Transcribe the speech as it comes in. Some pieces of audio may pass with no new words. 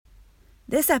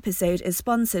This episode is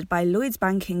sponsored by Lloyds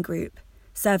Banking Group,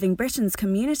 serving Britain's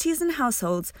communities and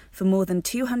households for more than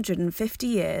 250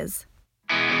 years.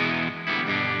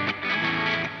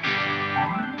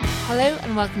 Hello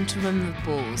and welcome to Women with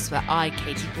Balls, where I,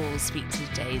 Katie Ball, speak to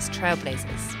today's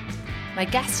trailblazers. My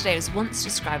guest today was once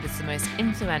described as the most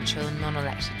influential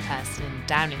non-elected person in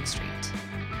Downing Street.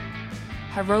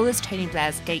 Her role as Tony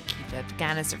Blair's gatekeeper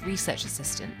began as a research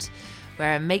assistant,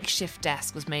 where a makeshift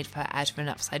desk was made for her out of an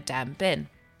upside-down bin.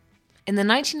 In the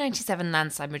 1997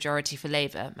 landslide majority for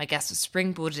Labour, my guest was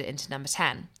springboarded into Number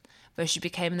 10, where she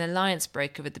became an alliance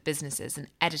broker with the businesses and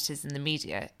editors in the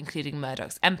media, including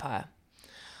Murdoch's Empire.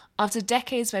 After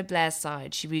decades by Blair's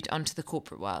side, she moved on to the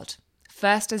corporate world,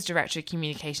 first as Director of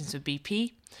Communications for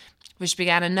BP, which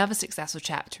began another successful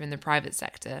chapter in the private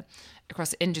sector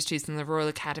across industries from the Royal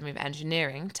Academy of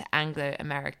Engineering to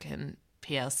Anglo-American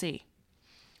plc.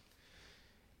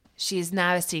 She is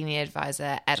now a senior advisor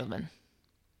at Edelman.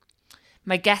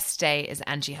 My guest today is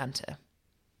Angie Hunter.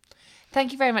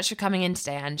 Thank you very much for coming in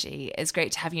today, Angie. It's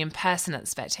great to have you in person at The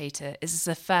Spectator. Is this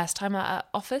the first time at our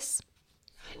office?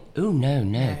 Oh,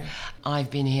 no. I've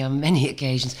been here on many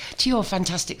occasions to your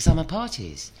fantastic summer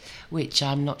parties, which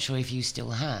I'm not sure if you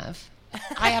still have.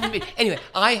 I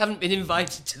haven't been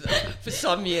invited to them for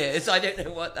some years. I don't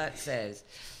know what that says.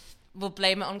 We'll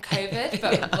blame it on COVID,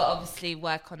 but we'll obviously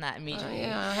work on that immediately.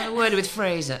 I had a word with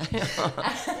Fraser.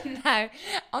 Now,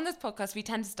 on this podcast, we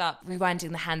tend to start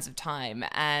rewinding the hands of time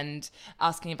and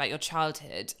asking about your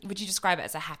childhood. Would you describe it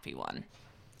as a happy one?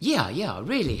 Yeah,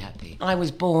 really happy. I was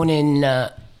born in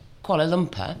Kuala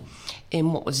Lumpur,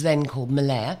 in what was then called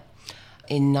Malaya,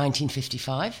 in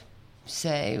 1955,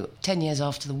 so 10 years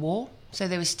after the war. So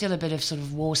there was still a bit of sort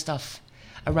of war stuff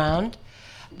around.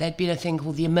 There'd been a thing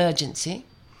called the Emergency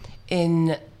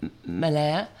in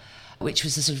Malaya, which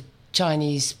was a sort of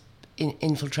Chinese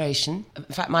infiltration. In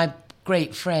fact, my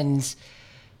great friend's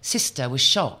sister was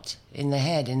shot in the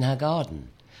head in her garden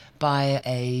by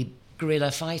a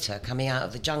guerrilla fighter coming out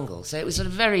of the jungle. So it was sort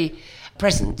of very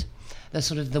present,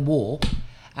 the war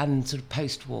and sort of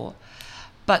post-war.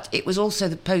 But it was also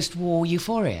the post-war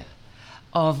euphoria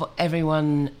of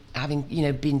everyone having,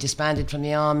 been disbanded from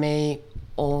the army,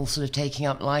 all sort of taking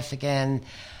up life again.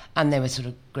 And there were sort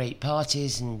of great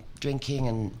parties and drinking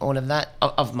and all of that,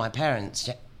 of my parents'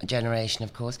 generation,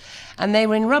 of course. And they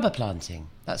were in rubber planting.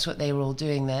 That's what they were all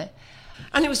doing there.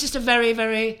 And it was just a very,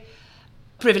 very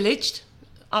privileged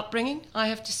upbringing, I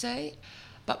have to say.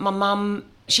 But my mum,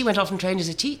 she went off and trained as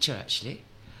a teacher, actually,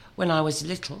 when I was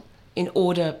little, in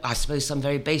order, I suppose some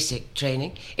very basic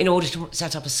training, in order to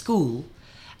set up a school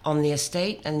on the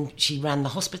estate, and she ran the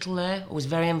hospital there, or was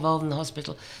very involved in the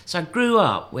hospital. So I grew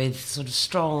up with sort of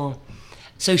strong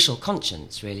social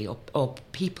conscience, really, or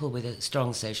people with a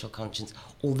strong social conscience,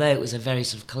 although it was a very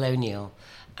sort of colonial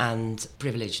and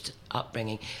privileged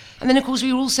upbringing. And then, of course,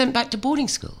 we were all sent back to boarding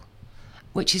school,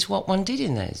 which is what one did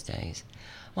in those days.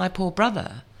 My poor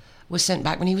brother was sent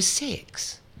back when he was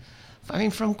 6. I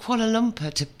mean, from Kuala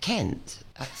Lumpur to Kent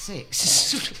at 6. It's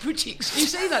sort of pretty... You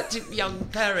say that to young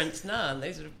parents now, and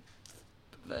they sort of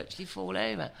virtually fall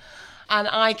over. And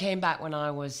I came back when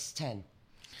I was 10.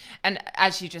 And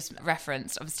as you just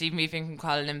referenced, obviously moving from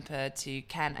Kuala Lumpur to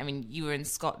Kent, I mean, you were in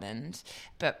Scotland,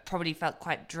 but probably felt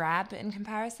quite drab in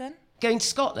comparison? Going to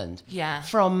Scotland? Yeah.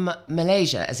 From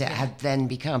Malaysia, as it had then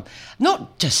become.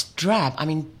 Not just drab, I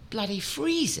mean, bloody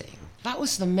freezing. That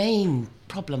was the main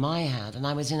problem I had. And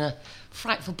I was in a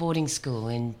frightful boarding school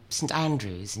in St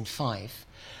Andrews in Fife.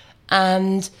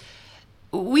 And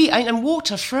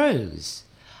water froze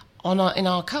in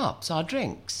our cups, our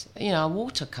drinks, our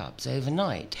water cups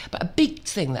overnight. But a big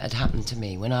thing that had happened to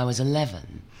me when I was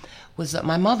 11 was that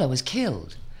my mother was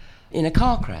killed in a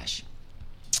car crash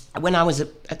when I was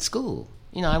at school.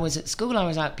 I was at school, I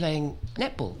was out playing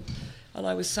netball, and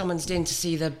I was summoned in to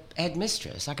see the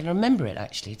headmistress. I can remember it,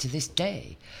 actually, to this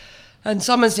day. And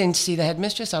summoned in to see the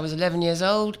headmistress. I was 11 years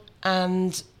old,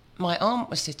 and my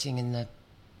aunt was sitting in the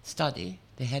study,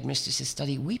 the headmistress's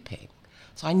study, weeping.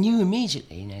 So I knew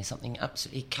immediately, something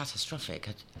absolutely catastrophic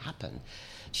had happened.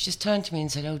 She just turned to me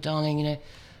and said, "Oh, darling,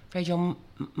 afraid your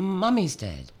mummy's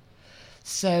dead."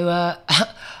 So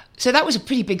so that was a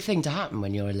pretty big thing to happen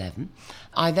when you're 11.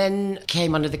 I then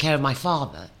came under the care of my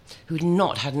father, who had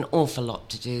not had an awful lot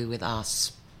to do with our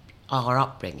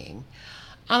upbringing.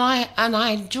 And I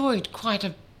enjoyed quite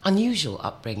an unusual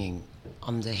upbringing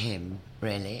under him,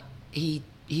 really. He,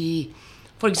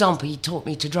 for example, he taught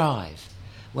me to drive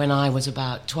when I was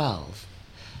about 12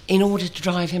 in order to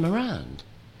drive him around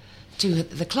to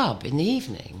the club in the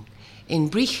evening in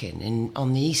Brechin,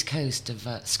 on the east coast of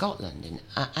Scotland, in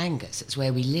Angus. It's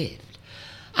where we lived.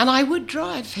 And I would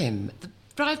drive him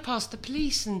drive past the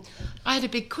police, and I had a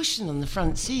big cushion on the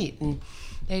front seat, and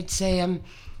they'd say,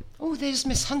 oh, there's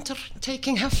Miss Hunter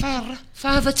taking her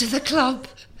father to the club.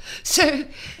 So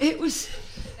it was...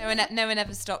 No one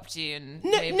ever stopped you? And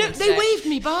No, they waved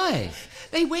me by.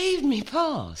 They waved me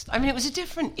past. I mean, it was a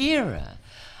different era.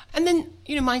 And then,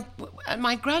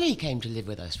 my granny came to live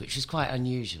with us, which was quite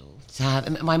unusual. To have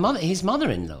his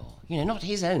mother-in-law, not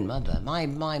his own mother, my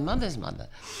mother's mother.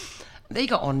 They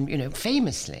got on,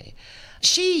 famously.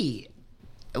 She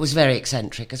was very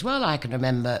eccentric as well. I can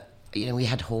remember, we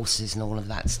had horses and all of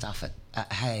that stuff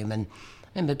at home, and I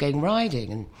remember going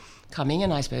riding and coming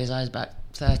in. I suppose I was about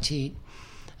 13,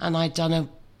 and I'd done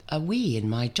a wee in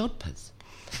my jodhpurs.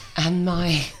 And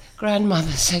my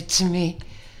grandmother said to me,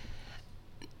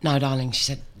 "Now, darling," she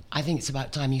said, "I think it's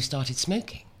about time you started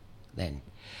smoking then."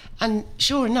 And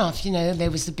sure enough,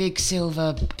 there was the big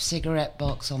silver cigarette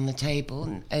box on the table,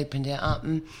 and opened it up,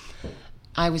 and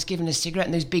I was given a cigarette,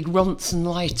 and those big Ronson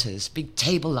lighters, big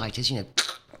table lighters,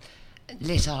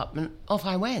 lit up, and off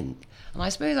I went. And I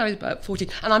suppose I was about 14.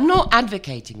 And I'm not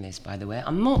advocating this, by the way.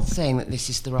 I'm not saying that this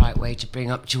is the right way to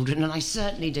bring up children, and I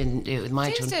certainly didn't do it with my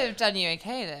children. Seems to have done you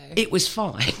okay, though. It was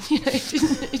fine.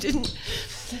 It didn't.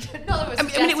 Not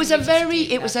that it was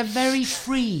a very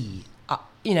free.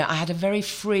 I had a very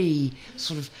free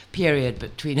sort of period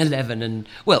between 11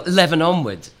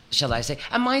 onwards, shall I say.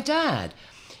 And my dad,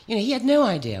 he had no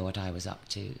idea what I was up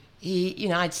to.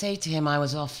 I'd say to him I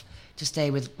was off to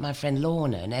stay with my friend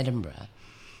Lorna in Edinburgh,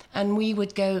 and we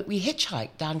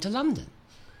hitchhiked down to London.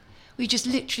 We just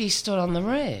literally stood on the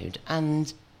road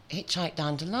and hitchhiked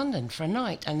down to London for a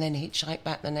night, and then hitchhiked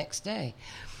back the next day.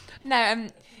 Now,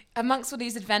 amongst all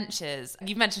these adventures,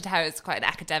 you've mentioned how it's quite an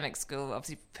academic school,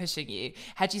 obviously pushing you.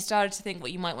 Had you started to think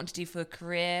what you might want to do for a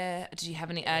career? Did you have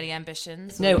any early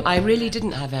ambitions? No, I really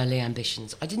didn't have early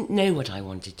ambitions. I didn't know what I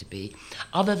wanted to be,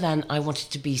 other than I wanted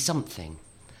to be something.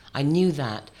 I knew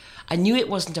that. I knew it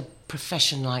wasn't a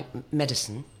profession like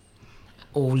medicine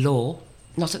or law,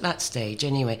 not at that stage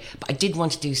anyway, but I did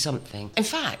want to do something. In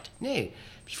fact, no,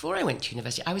 before I went to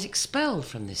university, I was expelled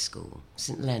from this school,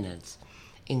 St Leonard's,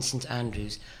 in St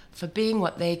Andrews, for being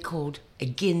what they called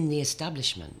agin the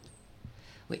establishment,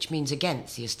 which means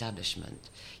against the establishment.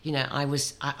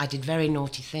 I did very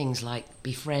naughty things like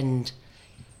befriend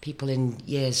people in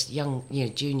years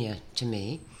junior to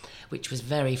me, which was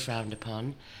very frowned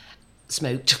upon.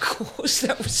 Smoked, of course,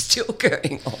 that was still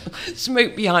going on.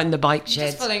 Smoked behind the bike shed.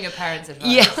 Just following your parents'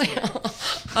 advice.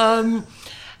 Yeah.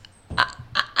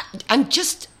 And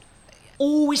just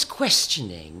always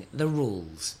questioning the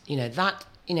rules. In a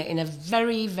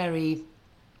very, very,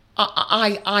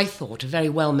 I thought, a very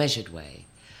well-measured way.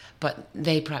 But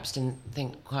they perhaps didn't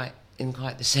think in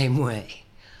quite the same way.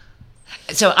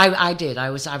 So I did. I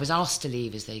was asked to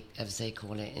leave, as they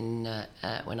call it,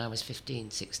 when I was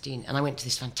 15, 16, and I went to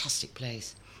this fantastic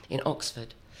place in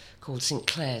Oxford called St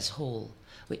Clair's Hall,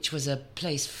 which was a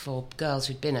place for girls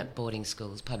who'd been at boarding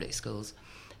schools, public schools,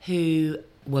 who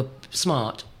were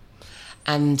smart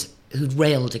and who'd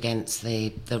railed against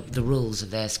the rules of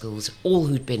their schools, all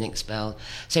who'd been expelled.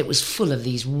 So it was full of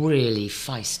these really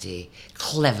feisty,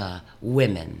 clever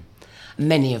women,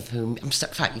 many of whom, in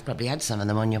fact, you've probably had some of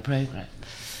them on your programme.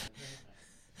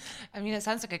 I mean, it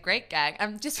sounds like a great gag.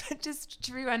 Just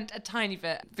to rewind a tiny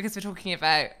bit, because we're talking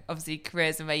about, obviously,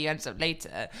 careers and where you ended up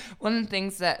later. One of the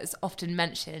things that is often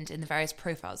mentioned in the various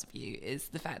profiles of you is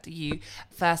the fact that you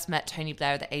first met Tony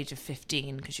Blair at the age of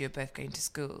 15 because you were both going to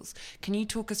schools. Can you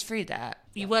talk us through that?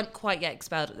 You weren't quite yet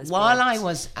expelled at this point. While I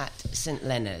was at St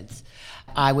Leonard's,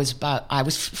 I was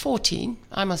 14.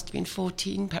 I must have been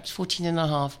 14, perhaps 14 and a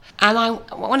half. And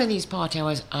one of these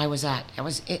parties I was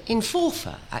in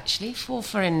Forfar, actually,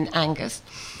 Forfar in Angus.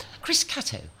 Chris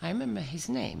Catto, I remember his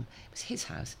name. It was his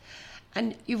house.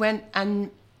 And you went,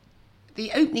 and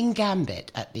the opening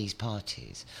gambit at these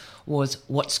parties was,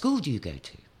 "What school do you go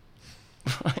to?"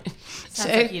 Right.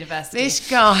 Sounds like university. This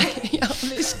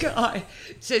guy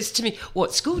says to me,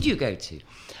 "What school do you go to?"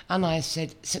 And I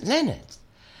said, "St Leonard's."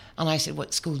 And I said,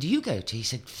 "What school do you go to?" He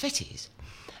said, "Fettes."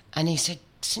 And he said,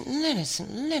 St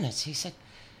Leonard's. He said,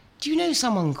 "Do you know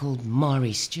someone called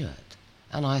Mari Stewart?"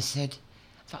 And I said,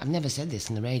 I've never said this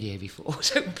on the radio before,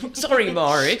 so sorry,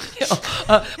 Mari.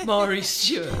 Mari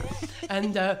Stewart.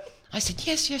 And I said,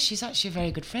 yes, she's actually a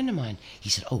very good friend of mine. He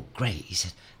said, "Oh, great." He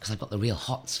said, "because I've got the real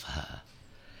hots for her."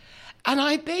 And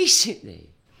I basically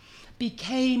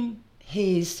became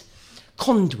his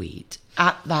conduit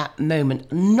at that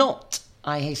moment, not,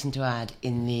 I hasten to add,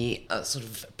 in the sort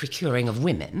of procuring of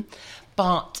women,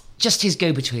 but just his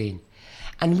go-between.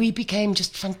 And we became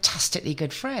just fantastically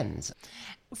good friends.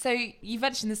 So you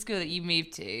mentioned the school that you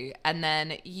moved to, and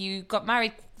then you got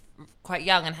married quite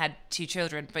young and had 2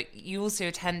 children, but you also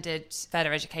attended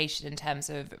further education in terms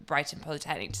of Brighton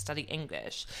Polytechnic to study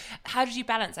English. How did you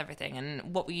balance everything,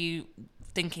 and what were you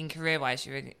thinking career-wise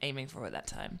you were aiming for at that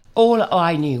time? All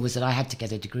I knew was that I had to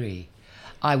get a degree.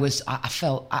 I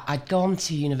felt I'd gone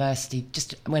to university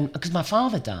because my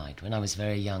father died when I was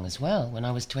very young as well, when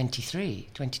I was 22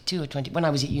 or 20, when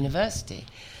I was at university.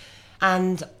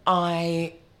 And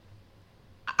I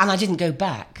didn't go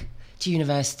back to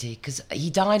university because he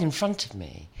died in front of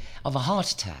me of a heart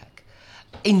attack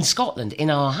in Scotland, in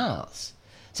our house.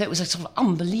 So it was a sort of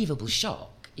unbelievable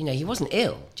shock. You know, he wasn't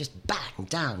ill, just bang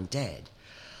down dead.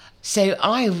 So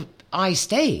I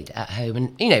stayed at home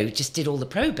and, you know, just did all the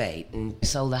probate and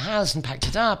sold the house and packed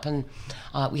it up, and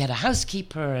we had a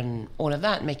housekeeper and all of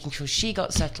that, making sure she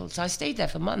got settled. So I stayed there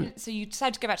for months. So you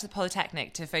decided to go back to the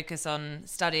Polytechnic to focus on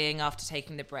studying after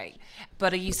taking the break.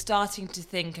 But are you starting to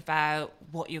think about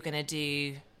what you're going to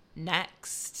do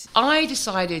next? I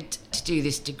decided to do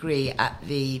this degree at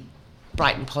the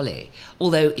Brighton Poly,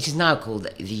 although it is now called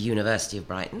the University of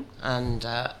Brighton, and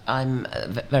I'm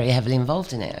very heavily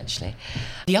involved in it, actually.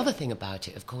 The other thing about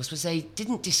it, of course, was they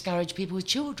didn't discourage people with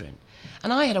children.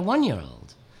 And I had a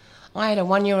 1-year-old. I had a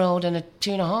 1-year-old and a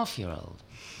 2.5-year-old.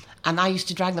 And I used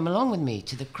to drag them along with me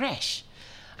to the creche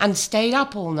and stayed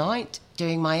up all night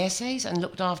doing my essays and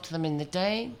looked after them in the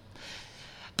day.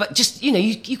 But just, you know,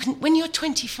 you can, when you're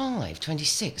 25,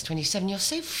 26, 27, you're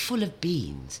so full of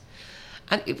beans.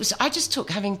 And I just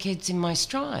took having kids in my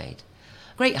stride.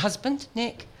 Great husband,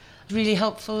 Nick, really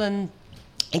helpful and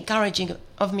encouraging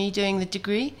of me doing the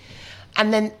degree.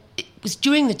 And then it was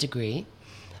during the degree,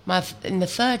 in the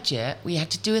 3rd year, we had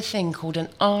to do a thing called an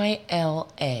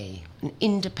ILA, an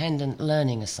independent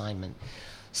learning assignment.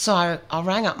 So I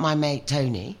rang up my mate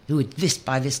Tony, who had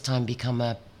by this time become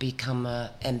a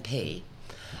MP,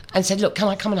 and said, look, can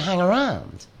I come and hang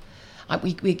around?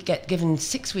 We get given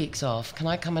 6 weeks off. Can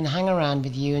I come and hang around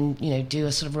with you and, you know, do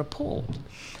a sort of report?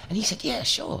 And he said, yeah,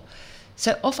 sure.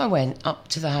 So off I went up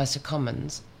to the House of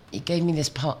Commons. He gave me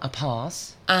a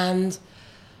pass, and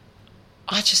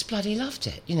I just bloody loved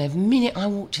it. You know, the minute I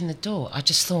walked in the door, I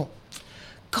just thought,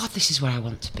 God, this is where I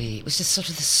want to be. It was just sort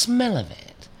of the smell of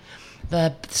it,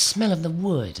 the smell of the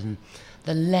wood and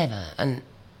the leather, and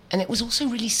it was also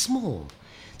really small.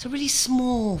 It's a really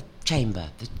small chamber,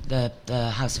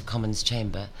 the House of Commons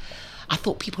chamber. I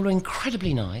thought people were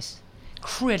incredibly nice,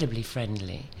 incredibly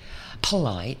friendly,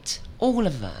 polite, all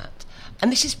of that.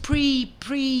 And this is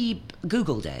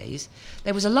pre-Google days.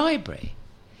 There was a library.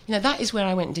 You know, that is where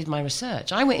I went and did my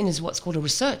research. I went in as what's called a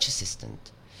research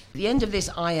assistant. At the end of this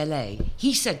ILA,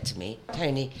 he said to me,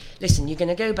 Tony, listen, you're going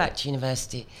to go back to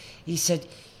university. He said,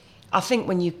 I think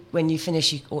when you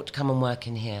finish, you ought to come and work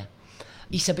in here.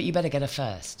 He said, but you better get a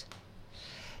first.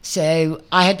 So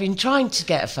I had been trying to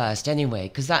get a first anyway,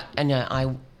 because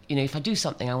if I do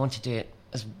something, I want to do it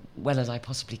as well as I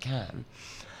possibly can.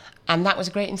 And that was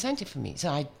a great incentive for me. So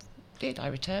I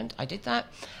returned, I did that.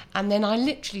 And then I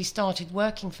literally started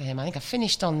working for him. I think I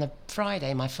finished on the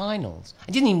Friday, my finals.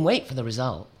 I didn't even wait for the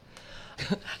result.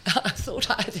 I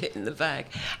thought I had it in the bag.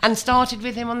 And started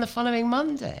with him on the following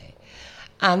Monday.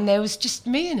 And there was just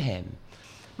me and him.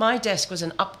 My desk was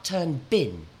an upturned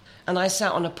bin, and I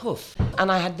sat on a puff,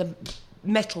 and I had the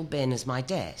metal bin as my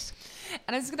desk.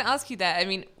 And I was going to ask you that, I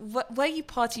mean, were you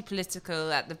party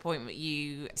political at the point that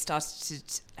you started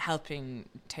helping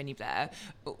Tony Blair?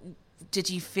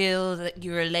 Did you feel that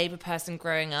you were a Labour person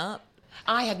growing up?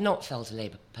 I had not felt a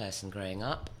Labour person growing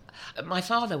up. My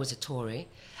father was a Tory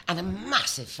and a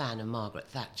massive fan of Margaret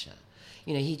Thatcher.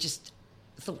 You know, he just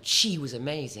thought she was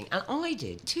amazing, and I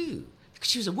did too, because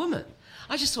she was a woman.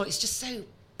 I just thought it's just so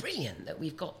brilliant that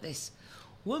we've got this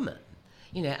woman,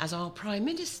 you know, as our Prime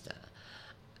Minister.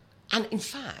 And in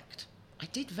fact, I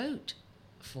did vote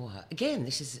for her. Again,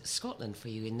 this is Scotland for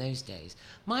you in those days.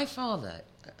 My father,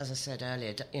 as I said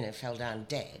earlier, you know, fell down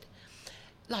dead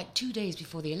like 2 days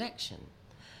before the election.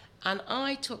 And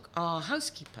I took our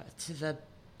housekeeper to the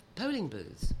polling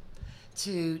booths.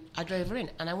 I drove her in,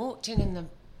 and I walked in, and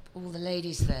all the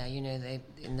ladies there, you know,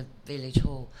 in the village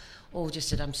hall, all just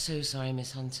said, I'm so sorry,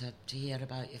 Miss Hunter, to hear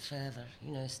about your father.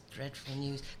 You know, it's dreadful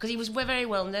news. Because he was very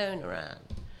well known around.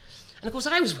 And of course,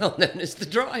 I was well known as the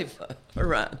driver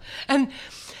around. And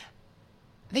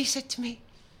they said to me,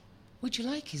 would you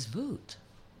like his vote?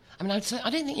 I mean, I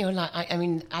don't think you're like,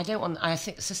 I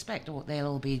suspect they'll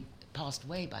all be passed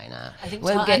away by now. I think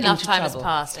enough time has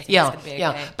passed. I think it's going to be okay.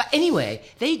 Yeah. But anyway,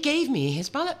 they gave me his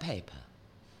ballot paper.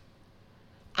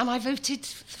 And I voted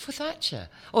for Thatcher,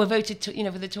 or voted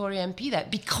for the Tory MP there,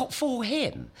 for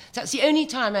him. So that's the only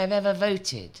time I've ever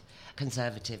voted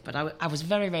Conservative, but I was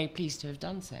very, very pleased to have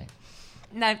done so.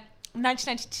 Now,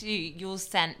 1992, you're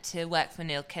sent to work for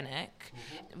Neil Kinnock.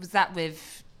 Was that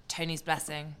with Tony's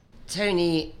blessing?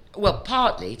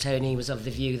 Partly Tony was of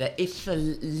the view that if the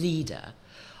leader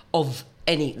of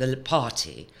the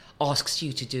party asks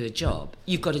you to do a job,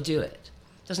 you've got to do it.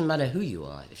 Doesn't matter who you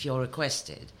are, if you're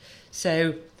requested.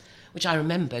 So, which I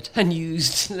remembered and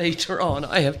used later on,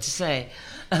 I have to say,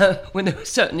 when there were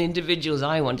certain individuals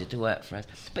I wanted to work for.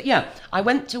 But yeah, I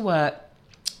went to work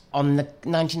on the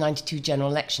 1992 general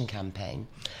election campaign,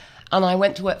 and I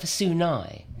went to work for Sue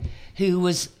Nye, who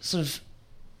was sort of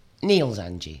Neil's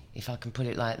Angie, if I can put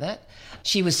it like that.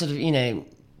 She was sort of,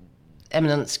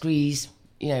 eminent screes,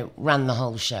 ran the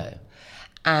whole show.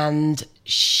 And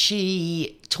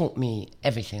she taught me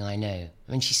everything I know.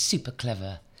 I mean, she's super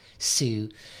clever, Sue,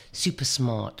 super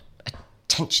smart,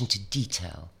 attention to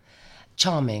detail,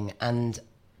 charming and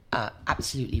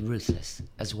absolutely ruthless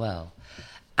as well.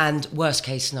 And worst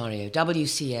case scenario,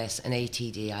 WCS and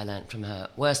ATD I learnt from her.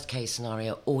 Worst case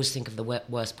scenario, always think of the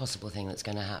worst possible thing that's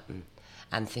going to happen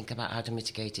and think about how to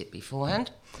mitigate it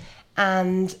beforehand.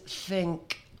 And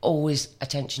think always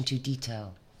attention to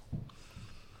detail.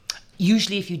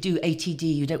 Usually, if you do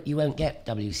ATD, you won't get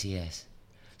WCS.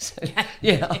 So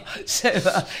yeah,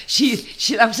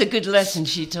 that was a good lesson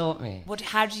she taught me.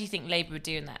 How did you think Labour would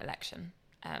do in that election?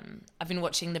 I've been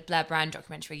watching the Blair Brown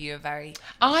documentary. You were a very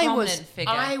prominent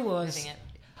figure.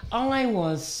 I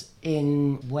was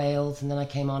in Wales, and then I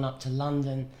came on up to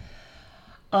London.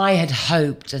 I had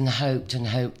hoped and hoped and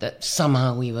hoped that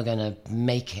somehow we were going to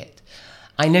make it.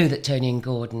 I know that Tony and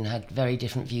Gordon had very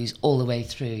different views all the way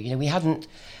through. We hadn't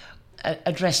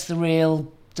addressed the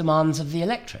real demands of the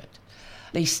electorate.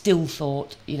 They still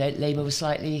thought, Labour was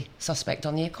slightly suspect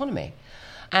on the economy.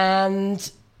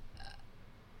 And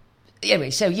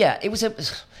anyway, so yeah, it was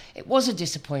a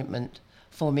disappointment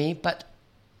for me, but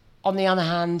on the other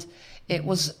hand, it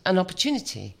was an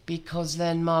opportunity, because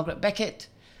then Margaret Beckett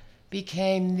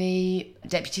became the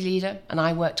deputy leader, and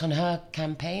I worked on her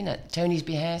campaign at Tony's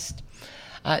behest.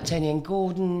 Tony and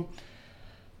Gordon,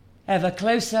 ever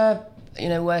closer,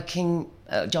 working.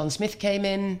 John Smith came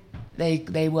in.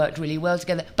 They worked really well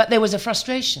together, but there was a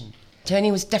frustration.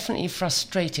 Tony was definitely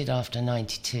frustrated after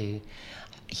 92.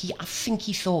 I think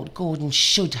he thought Gordon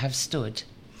should have stood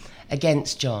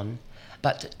against John,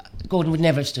 but Gordon would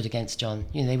never have stood against John.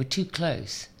 They were too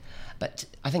close. But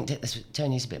I think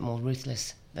Tony's a bit more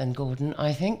ruthless than Gordon,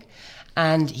 I think,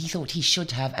 and he thought he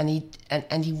should have, and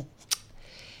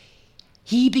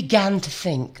he began to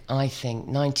think, I think,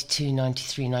 92,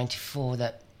 93, 94,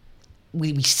 that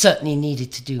we certainly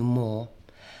needed to do more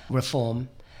reform.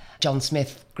 John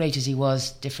Smith, great as he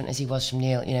was, different as he was from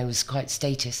Neil, was quite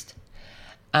statist.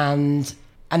 And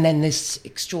then this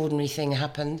extraordinary thing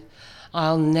happened.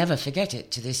 I'll never forget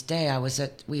it to this day.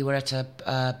 We were at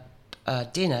a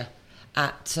dinner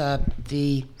at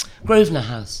the Grosvenor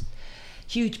House.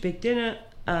 Huge big dinner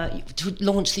to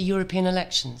launch the European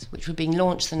elections, which were being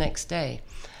launched the next day.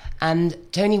 And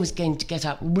Tony was going to get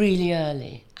up really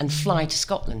early and fly to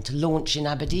Scotland to launch in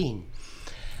Aberdeen.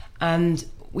 And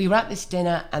we were at this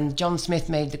dinner, and John Smith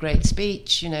made the great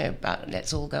speech, about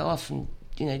let's all go off and,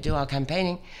 do our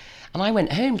campaigning. And I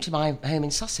went home to my home in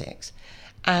Sussex,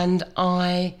 and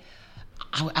I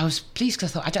was pleased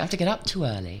because I thought I don't have to get up too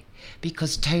early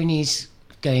because Tony's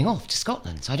going off to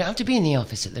Scotland, so I don't have to be in the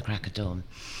office at the crack of dawn.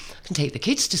 I can take the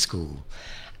kids to school.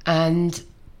 And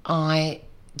I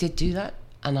did do that,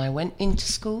 and I went into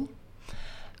school.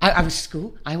 I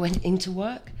went into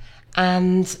work,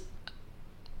 and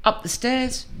up the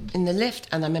stairs in the lift,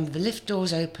 and I remember the lift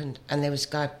doors opened, and there was a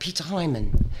guy, Peter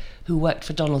Hyman, who worked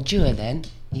for Donald Dewar then.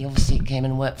 He obviously came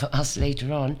and worked for us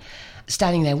later on,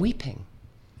 standing there weeping.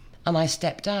 And I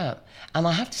stepped out. And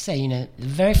I have to say, the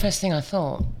very first thing I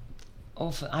thought,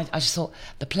 I just thought,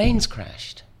 the plane's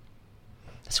crashed.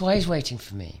 That's why he's waiting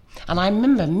for me. And I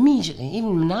remember immediately,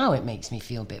 even now it makes me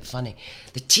feel a bit funny,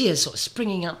 the tears sort of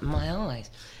springing up in my eyes.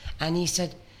 And I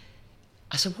said,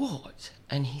 what?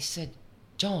 And he said,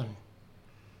 John's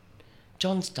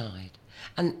died.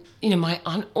 And,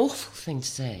 an awful thing to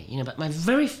say, but my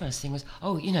very first thing was,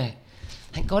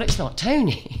 thank God it's not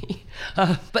Tony.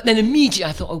 But then immediately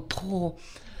I thought, poor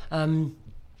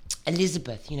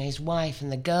Elizabeth, his wife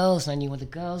and the girls. And I knew where the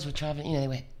girls were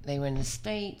travelling. They were in the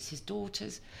States, his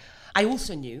daughters. I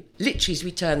also knew, literally as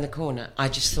we turned the corner, I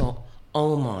just thought,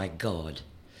 oh my God,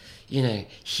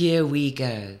 here we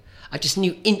go. I just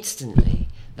knew instantly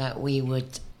that we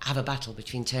would have a battle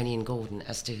between Tony and Gordon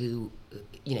as to who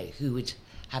would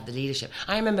have the leadership.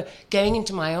 I remember going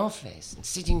into my office and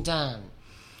sitting down,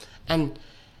 and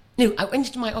I went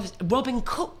into my office. Robin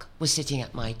Cook was sitting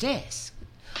at my desk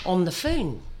on the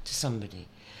phone to somebody,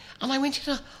 And I went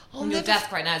in, Your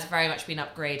desk right now has very much been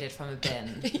upgraded from a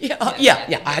bin.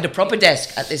 Yeah. I had a proper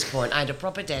desk at this point. Well,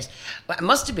 it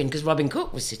must have been because Robin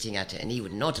Cook was sitting at it, and he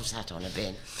would not have sat on a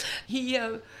bin.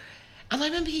 And I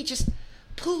remember he just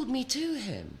pulled me to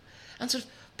him and sort of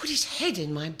put his head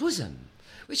in my bosom,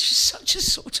 which was such a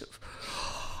sort of...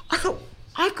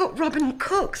 I've got Robin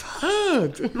Cook's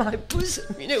head in my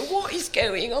bosom. What is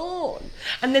going on?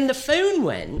 And then the phone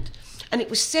went, and it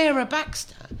was Sarah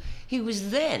Baxter, who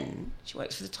was then, she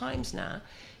works for the Times now,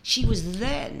 she was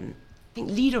then, I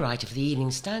think, leader writer for the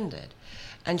Evening Standard.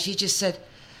 And she just said,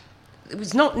 it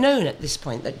was not known at this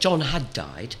point that John had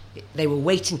died. They were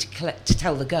waiting to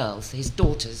tell the girls, his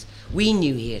daughters. We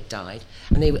knew he had died,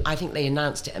 and I think they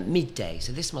announced it at midday,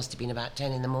 so this must have been about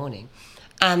 10 in the morning.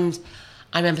 And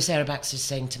I remember Sarah Baxter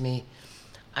saying to me,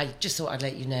 I just thought I'd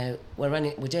let you know,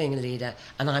 we're doing a leader,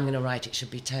 and I'm going to write It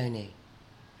Should Be Tony.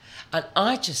 And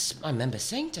I remember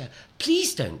saying to her,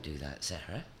 please don't do that,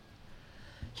 Sarah.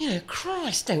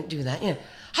 Christ, don't do that. I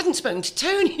hadn't spoken to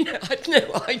Tony. I had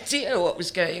no idea what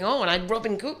was going on. I had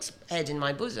Robin Cook's head in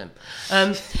my bosom.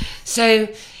 So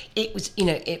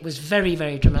it was very,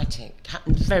 very dramatic. It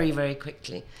happened very, very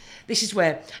quickly. This is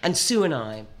where, and Sue and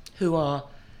I, who are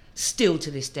still to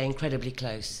this day incredibly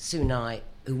close, Sue and I,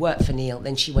 who worked for Neil,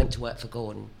 then she went to work for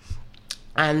Gordon.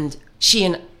 And she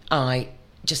and I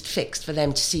just fixed for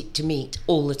them to meet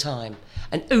all the time.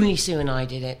 And only Sue and I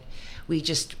did it. We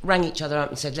just rang each other up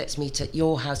and said, let's meet at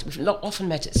your house. We've often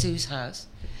met at Sue's house.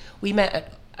 We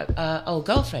met at an old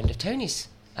girlfriend of Tony's,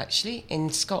 actually, in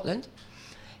Scotland,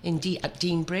 at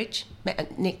Dean Bridge. Met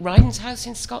at Nick Ryden's house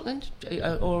in Scotland,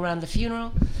 all around the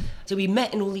funeral. So we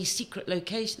met in all these secret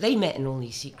locations. They met in all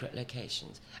these secret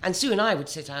locations. And Sue and I would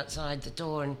sit outside the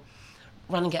door and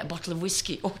run and get a bottle of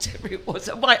whiskey, or whatever it was.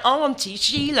 My auntie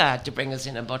Sheila had to bring us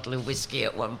in a bottle of whiskey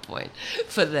at one point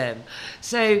for them.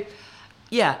 So,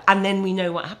 yeah, and then we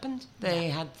know what happened. They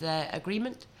had their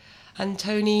agreement, and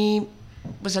Tony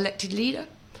was elected leader.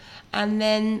 And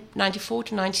then 94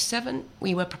 to 97,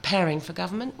 we were preparing for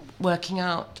government, working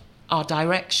out our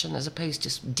direction as opposed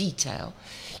to detail.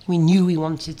 We knew we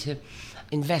wanted to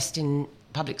invest in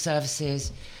public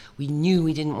services. We knew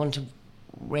we didn't want to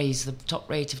raise the top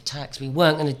rate of tax. We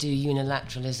weren't going to do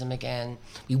unilateralism again.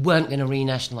 We weren't going to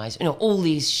renationalise. All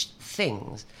these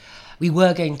things. We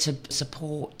were going to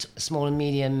support small and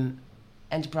medium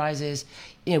enterprises.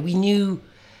 We knew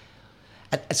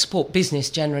support business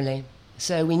generally.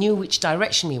 So we knew which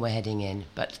direction we were heading in,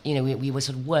 but we were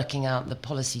sort of working out the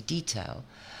policy detail.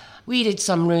 We did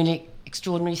some really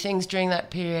extraordinary things during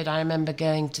that period. I remember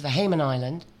going to the Hayman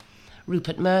Island,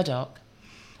 Rupert Murdoch,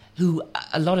 who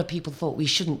a lot of people thought we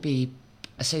shouldn't be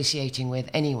associating with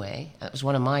anyway. That was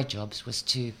one of my jobs, was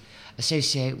to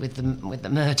associate with the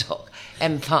Murdoch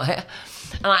empire.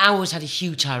 And I always had a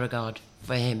huge high regard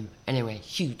for him, anyway,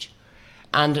 huge.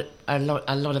 And a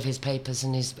lot of his papers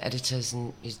and his editors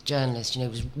and his journalists,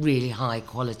 was really high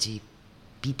quality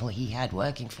people he had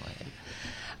working for him.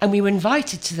 And we were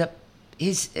invited to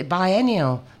his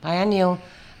biennial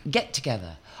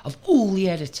get-together of all the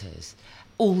editors,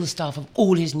 all the staff of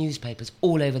all his newspapers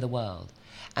all over the world.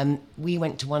 And we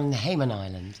went to one in the Hayman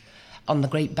Islands on the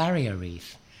Great Barrier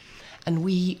Reef. And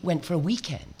we went for a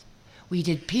weekend. We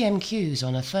did PMQs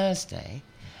on a Thursday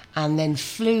and then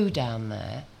flew down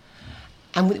there.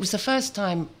 And it was the first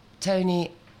time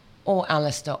Tony or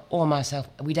Alistair or myself,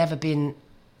 we'd ever been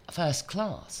first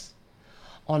class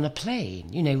on a plane.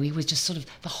 We were just sort of,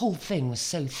 the whole thing was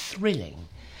so thrilling.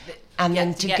 And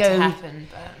then to go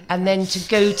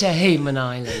to Hayman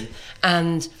Island.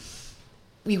 And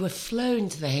we were flown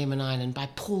to the Hayman Island by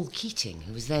Paul Keating,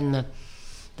 who was then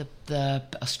the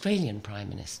Australian Prime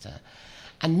Minister,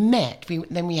 and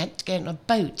then we had to go on a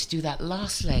boat to do that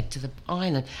last leg to the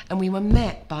island, and we were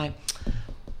met by,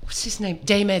 what's his name,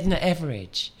 Dame Edna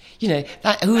Everage,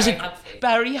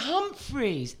 Barry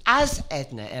Humphries as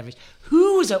Edna Everage,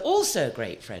 who was also a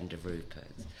great friend of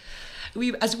Rupert's.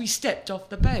 As we stepped off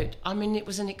the boat, it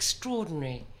was an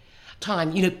extraordinary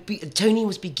time. Tony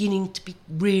was beginning to be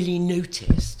really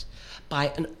noticed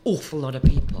by an awful lot of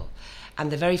people. And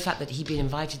the very fact that he'd been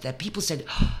invited there, people said,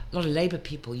 a lot of Labour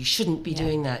people, you shouldn't be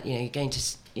doing that. You're going to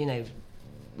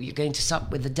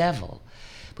sup with the devil.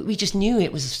 But we just knew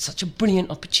it was such a brilliant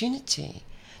opportunity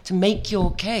to make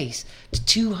your case to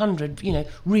 200,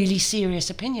 really serious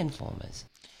opinion formers.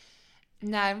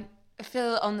 Now, I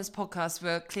feel on this podcast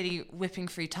we're clearly whipping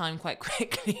through time quite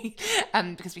quickly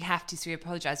because we have to, so we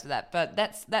apologise for that. But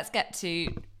let's get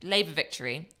to Labour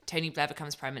victory. Tony Blair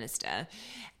becomes Prime Minister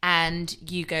and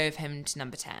you go with him to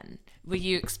number 10. Were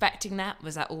you expecting that?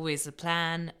 Was that always the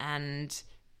plan? And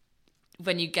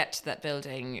when you get to that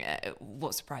building,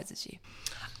 what surprises you?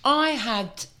 I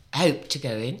had hoped to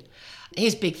go in.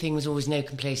 His big thing was always no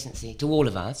complacency to all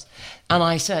of us, and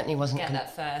I certainly wasn't. Get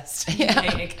that first.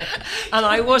 Yeah. And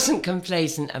I wasn't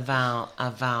complacent about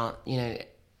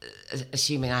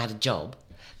assuming I had a job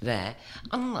there,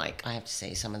 unlike, I have to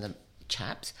say, some of the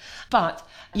chaps. But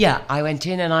yeah, I went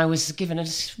in and I was given a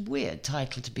weird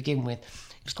title to begin with.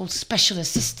 It was called Special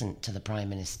Assistant to the Prime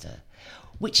Minister,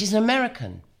 which is an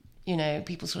American.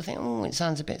 People sort of think, oh, it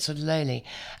sounds a bit sort of lowly,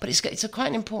 but it's a quite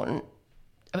an important.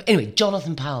 Anyway,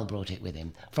 Jonathan Powell brought it with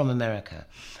him from America,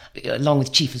 along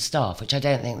with Chief of Staff, which I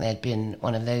don't think there'd been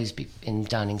one of those in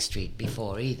Downing Street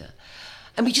before either.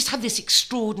 And we just had this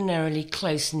extraordinarily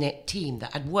close-knit team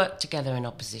that had worked together in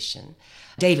opposition.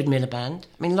 David Miliband,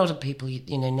 a lot of people,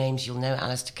 names you'll know,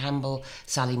 Alistair Campbell,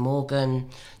 Sally Morgan,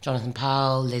 Jonathan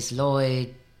Powell, Liz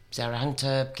Lloyd, Sarah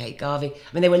Hunter, Kate Garvey.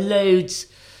 There were loads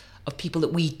of people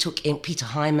that we took in, Peter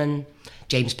Hyman,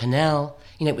 James Pennell.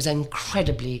 It was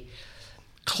incredibly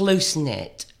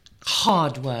close-knit,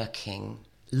 hard-working,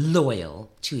 loyal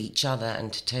to each other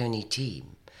and to Tony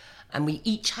team. And we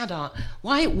each had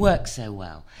why it worked so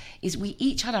well is we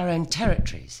each had our own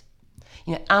territories.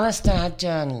 Alistair had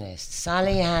journalists,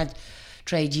 Sally had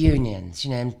trade unions,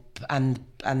 and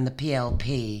the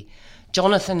PLP.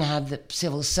 Jonathan had the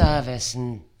civil service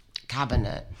and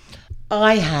cabinet.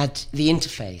 I had the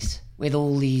interface with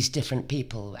all these different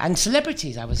people and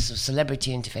celebrities. I was a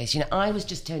celebrity interface. I was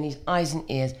just Tony's eyes and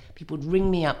ears. People would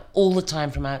ring me up all the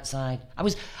time from outside. I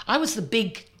was the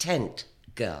big tent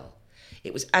girl.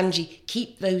 It was, Angie,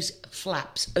 keep those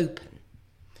flaps open,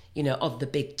 of the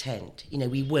big tent.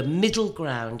 We were middle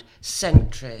ground,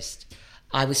 centrist.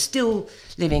 I was still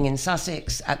living in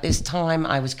Sussex at this time.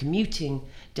 I was commuting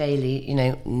daily,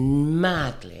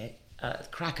 madly,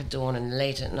 at crack of dawn and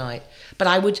late at night. But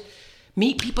I would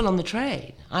meet people on the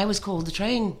train. I was called the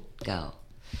train girl.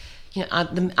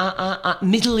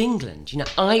 Middle England,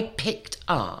 I picked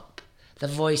up the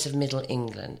voice of Middle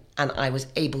England, and I was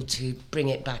able to bring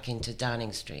it back into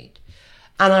Downing Street.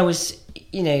 And I was,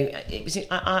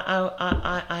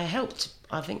 I helped,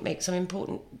 I think, make some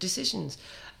important decisions.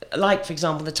 Like, for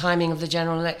example, the timing of the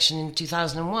general election in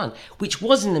 2001, which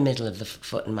was in the middle of the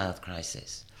foot and mouth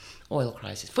crisis, oil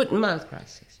crisis, foot and mouth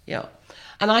crisis, yeah.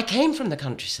 And I came from the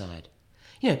countryside.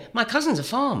 My cousin's a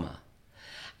farmer.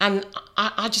 And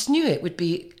I just knew it would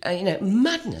be,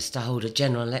 madness to hold a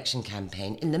general election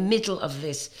campaign in the middle of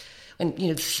this,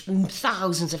 when,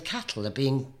 thousands of cattle are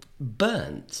being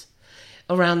burnt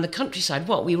around the countryside.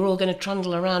 What, we were all going to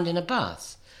trundle around in a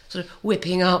bus, sort of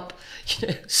whipping up,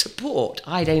 support?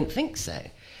 I don't think so.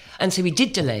 And so we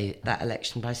did delay that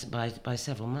election by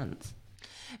several months.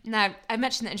 Now, I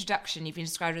mentioned in the introduction, you've been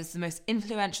described as the most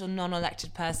influential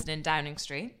non-elected person in Downing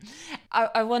Street.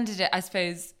 I wondered, I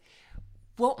suppose,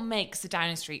 what makes the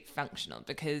Downing Street functional?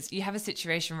 Because you have a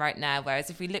situation right now,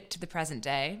 whereas if we look to the present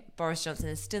day, Boris Johnson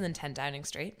is still in 10 Downing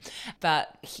Street,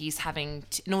 but he's having,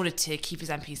 in order to keep his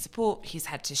MP support, he's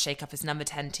had to shake up his number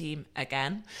 10 team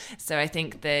again. So I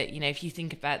think that, if you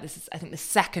think about this, is I think the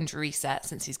second reset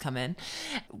since he's come in.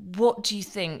 What do you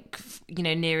think,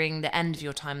 nearing the end of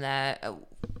your time there,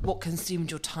 what consumed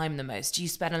your time the most? Do you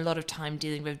spend a lot of time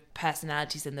dealing with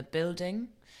personalities in the building,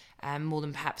 more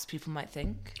than perhaps people might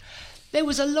think? There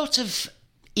was a lot of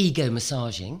ego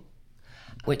massaging,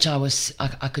 which I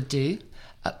could do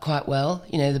quite well.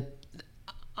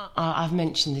 I've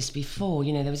mentioned this before.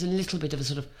 There was a little bit of a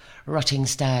sort of rutting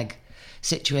stag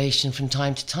situation from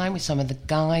time to time with some of the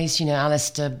guys.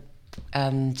 Alistair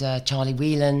and Charlie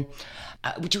Whelan,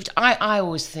 which I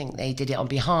always think they did it on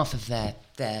behalf of their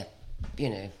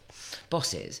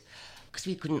bosses, because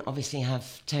we couldn't obviously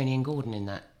have Tony and Gordon in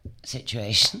that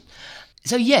situation.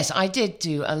 So yes, I did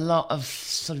do a lot of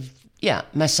sort of,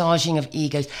 massaging of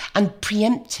egos and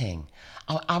preempting.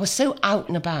 I was so out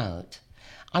and about.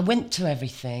 I went to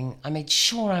everything. I made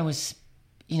sure I was,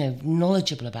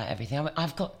 knowledgeable about everything.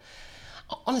 I've got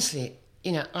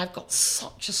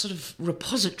such a sort of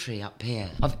repository up here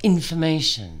of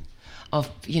information, of,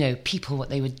 people, what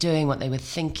they were doing, what they were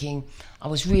thinking. I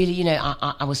was really,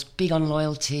 I was big on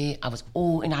loyalty.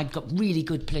 I'd got really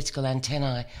good political antennae.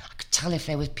 I could tell if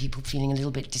there was people feeling a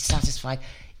little bit dissatisfied,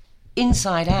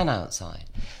 inside and outside.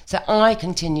 So I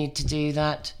continued to do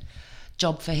that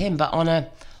job for him, but on a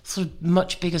sort of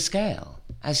much bigger scale,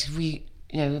 as we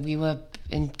were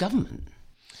in government.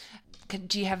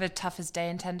 Do you have a toughest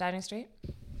day in 10 Downing Street?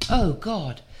 Oh,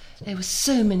 God. There were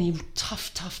so many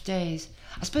tough days.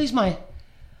 I suppose my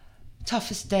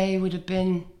toughest day would have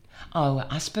been...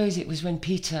 I suppose it was when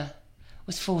Peter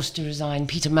was forced to resign,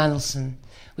 Peter Mandelson,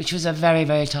 which was a very,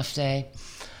 very tough day.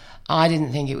 I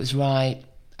didn't think it was right.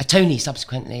 Tony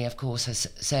subsequently, of course, has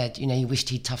said, he wished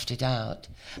he'd toughed it out.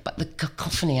 But the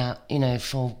cacophony out,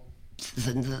 for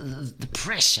the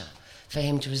pressure for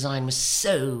him to resign was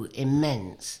so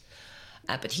immense.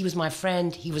 But he was my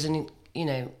friend. He was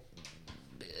I'm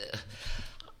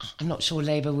not sure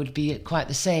Labour would be quite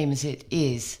the same as it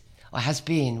is, or has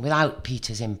been, without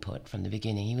Peter's input from the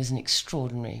beginning. He was an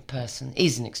extraordinary person,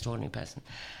 is an extraordinary person.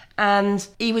 And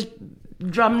he was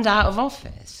drummed out of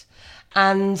office.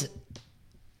 And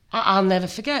I'll never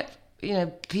forget,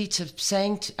 Peter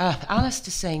saying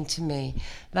Alistair saying to me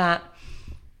that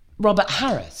Robert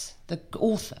Harris, the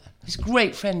author, who's a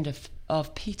great friend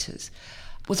of Peter's,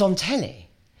 was on telly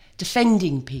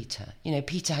defending Peter.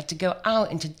 Peter had to go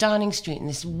out into Downing Street in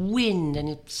this wind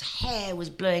and his hair was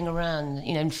blowing around,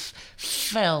 and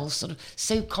fell sort of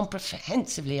so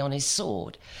comprehensively on his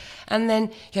sword. And then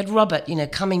you had Robert,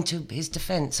 coming to his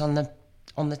defence on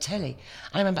the telly.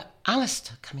 I remember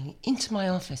Alistair coming into my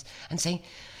office and saying,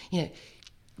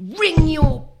 ring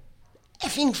your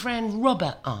effing friend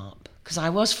Robert up, because I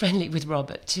was friendly with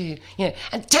Robert too,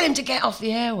 and tell him to get off the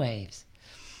airwaves.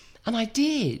 And I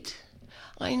did.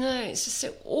 I know, it's just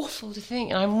so awful to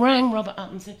think. And I rang Robert up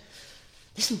and said,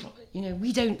 listen, Robert,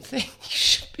 we don't think you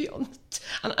should be on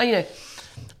and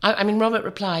I mean, Robert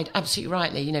replied absolutely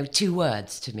rightly, 2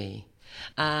 words to me.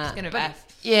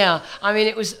 Yeah, I mean,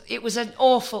 it was an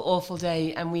awful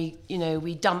day, and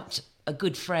we dumped a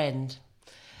good friend,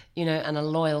 and a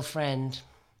loyal friend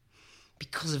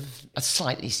because of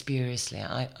slightly spuriously,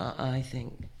 I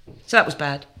think. So that was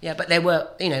bad. Yeah, but there were,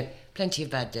 plenty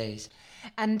of bad days.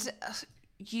 And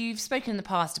you've spoken in the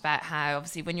past about how,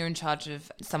 obviously, when you're in charge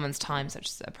of someone's time, such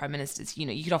as a Prime Minister's,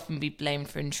 you could often be blamed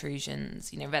for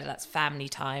intrusions, whether that's family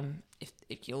time,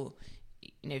 if you're,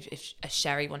 if a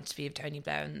Sherry wanted to be with Tony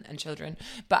Blair and children.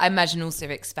 But I imagine also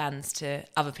it expands to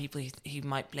other people who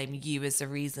might blame you as the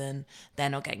reason they're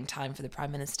not getting time for the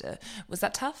Prime Minister. Was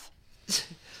that tough?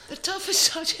 The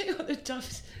toughest, I'll tell you what the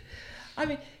toughest. I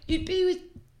mean, you'd be with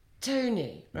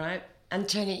Tony, right? And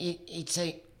Tony, he'd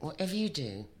say, whatever you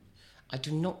do, I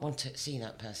do not want to see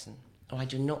that person, or I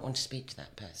do not want to speak to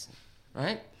that person,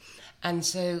 right? And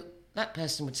so that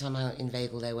person would somehow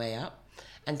inveigle their way up,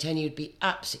 and Tony would be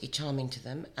absolutely charming to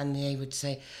them, and they would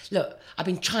say, look, I've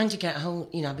been trying to get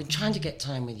I've been trying to get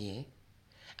time with you.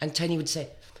 And Tony would say,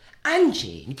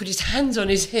 Angie, and he put his hands on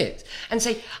his hips and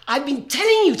say, I've been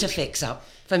telling you to fix up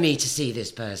for me to see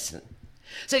this person.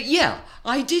 So, yeah,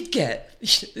 I did get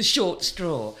the short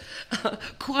straw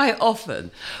quite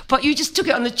often, but you just took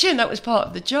it on the chin. That was part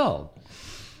of the job.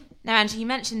 Now, Angie, you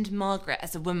mentioned Margaret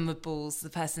as a woman with balls, the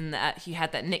person who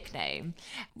had that nickname.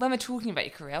 When we're talking about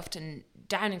your career, often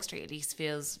Downing Street at least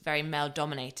feels very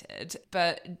male-dominated,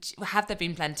 but have there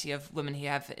been plenty of women who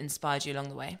have inspired you along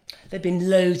the way? There have been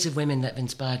loads of women that have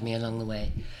inspired me along the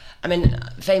way. I mean,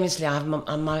 famously, I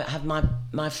have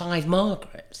my 5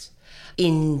 Margarets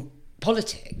in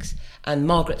politics, and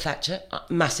Margaret Thatcher,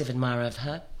 massive admirer of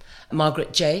her.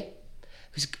 Margaret Jay,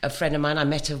 who's a friend of mine. I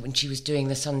met her when she was doing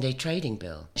the Sunday Trading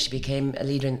Bill. She became the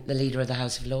leader of the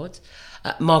House of Lords.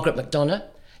 Margaret McDonough,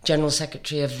 General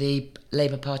Secretary of the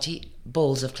Labour Party,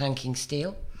 balls of clanking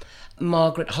steel.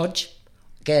 Margaret Hodge,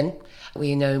 again,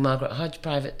 we know Margaret Hodge,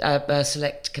 private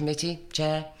select committee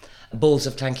chair, balls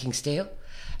of clanking steel.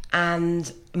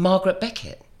 And Margaret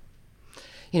Beckett,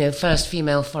 first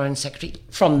female foreign secretary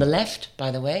from the left,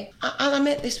 by the way. And I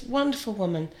met this wonderful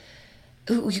woman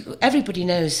who everybody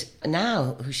knows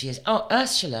now who she is,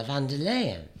 Ursula von der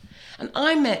Leyen. And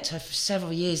I met her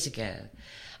several years ago,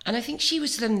 and I think she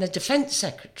was then the defence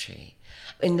secretary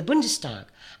in the Bundestag,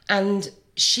 and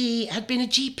she had been a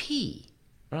GP,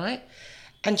 right?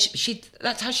 And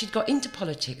that's how she'd got into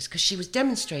politics, because she was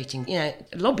demonstrating,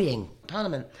 lobbying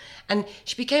Parliament. And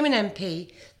she became an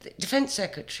MP, Defence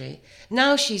Secretary.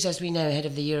 Now she's, as we know, head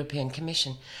of the European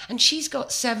Commission. And she's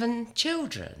got 7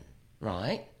 children,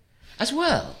 right, as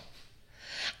well.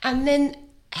 And then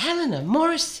Helena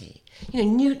Morrissey,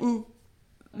 Newton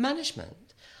Management.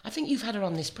 I think you've had her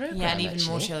on this programme, yeah, and even actually.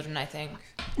 More children, I think.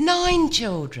 9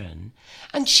 children.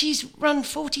 And she's run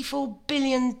 44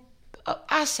 billion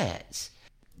assets.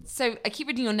 So I keep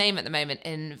reading your name at the moment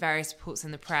in various reports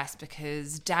in the press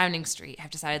because Downing Street have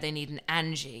decided they need an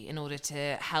Angie in order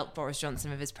to help Boris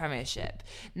Johnson with his premiership.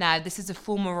 Now, this is a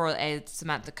former royal aide,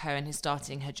 Samantha Cohen, who's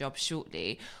starting her job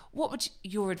shortly. What would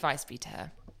your advice be to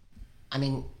her? I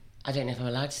mean, I don't know if I'm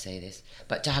allowed to say this,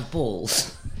 but to have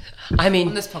balls. I mean...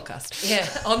 On this podcast. Yeah,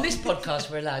 on this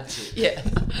podcast we're allowed to. Yeah.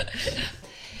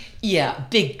 Yeah,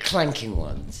 big clanking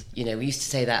ones. We used to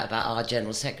say that about our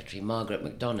General Secretary, Margaret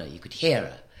McDonough. You could hear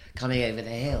her coming over the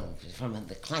hill from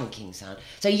the clanking sound.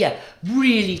 So, yeah,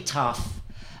 really tough,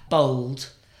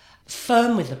 bold,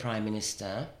 firm with the Prime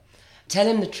Minister, tell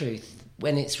him the truth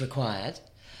when it's required.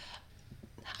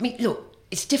 I mean, look,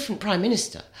 it's a different Prime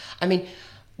Minister. I mean,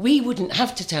 we wouldn't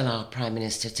have to tell our Prime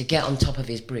Minister to get on top of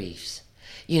his briefs,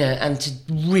 and to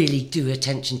really do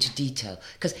attention to detail,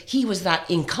 because he was that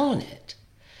incarnate.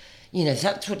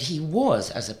 That's what he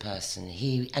was as a person.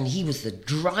 He was the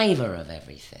driver of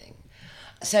everything.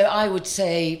 So I would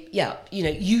say,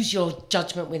 use your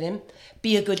judgment with him,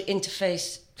 be a good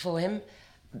interface for him,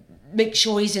 make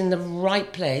sure he's in the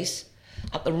right place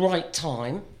at the right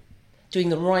time, doing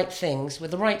the right things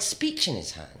with the right speech in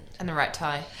his hand. And the right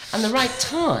tie. And the right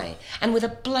tie. And with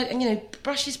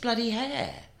brush his bloody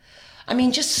hair. I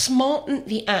mean, just smarten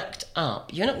the act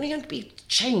up. You're not going to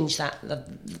change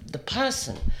the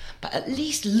person, but at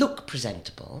least look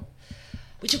presentable.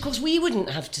 Which, of course, we wouldn't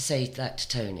have to say that to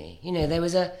Tony. There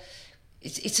was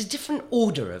it's a different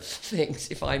order of things,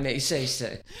 if I may say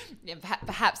so. Yeah,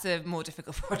 perhaps a more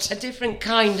difficult project. A different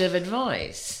kind of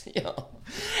advice.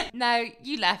 Now,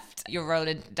 you left your role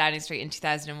in Downing Street in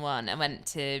 2001 and went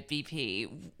to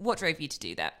BP. What drove you to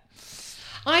do that?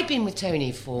 I'd been with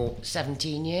Tony for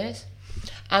 17 years,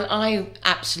 and I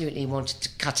absolutely wanted to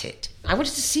cut it. I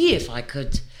wanted to see if I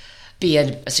could be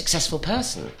a successful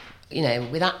person,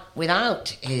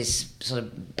 without his sort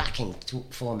of backing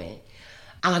for me.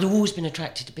 And I'd always been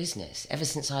attracted to business, ever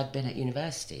since I'd been at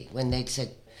university, when they'd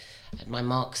said, my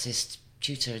Marxist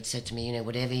tutor had said to me,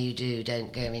 whatever you do,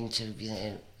 don't go into,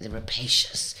 the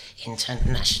rapacious,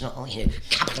 international,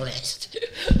 capitalist,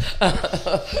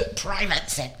 private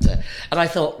sector. And I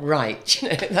thought, right,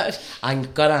 that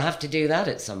I'm going to have to do that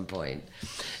at some point.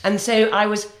 And so I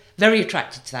was very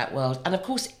attracted to that world. And of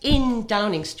course, in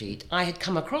Downing Street, I had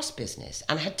come across business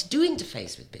and had to do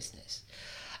interface with business.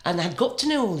 And I had got to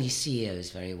know all these CEOs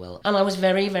very well. And I was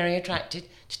very, very attracted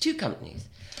to two companies.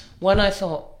 One, I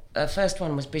thought, first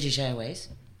one was British Airways,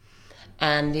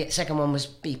 and the second one was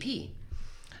BP.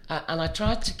 And I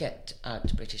tried to get out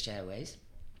to British Airways.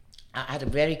 I had a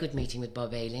very good meeting with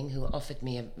Bob Ayling, who offered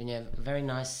me a very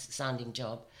nice sounding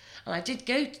job. And I did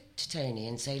go to Tony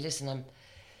and say, listen, I'm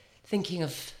thinking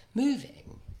of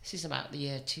moving. This is about the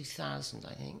year 2000,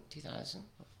 I think,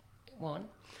 2001.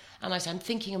 And I said, I'm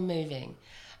thinking of moving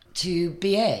to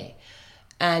BA.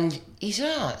 And he said,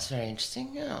 that's very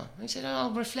interesting. Yeah. He said,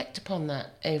 I'll reflect upon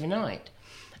that overnight.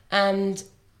 And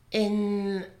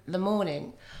in the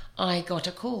morning, I got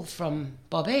a call from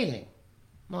Bob Ayling.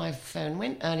 My phone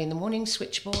went early in the morning,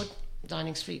 switchboard,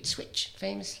 Downing Street switch,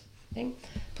 famous thing,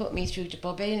 put me through to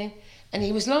Bob Ayling, and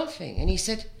he was laughing. And he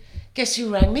said, guess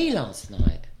who rang me last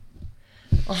night?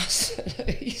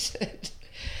 He said,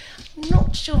 I'm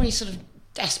not sure he's sort of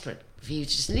desperate for you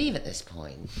to just leave at this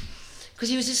point, because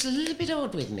he was just a little bit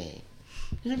odd with me,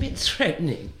 a little bit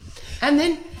threatening. And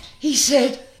then he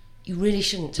said, you really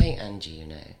shouldn't take Angie,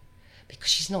 because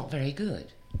she's not very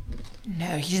good.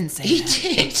 No, he didn't say He that.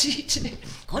 He did.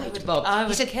 According to Bob. I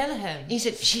would kill him. He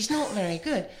said, she's not very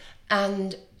good.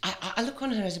 And I look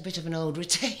on her as a bit of an old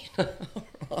retainer.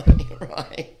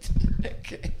 Right.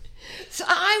 Okay. So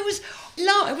I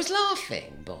was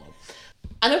laughing, Bob.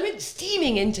 And I went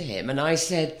steaming into him and I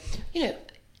said,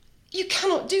 you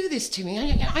cannot do this to me.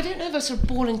 I don't have a sort of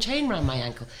ball and chain around my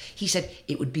ankle. He said,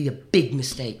 it would be a big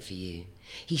mistake for you.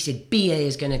 He said, BA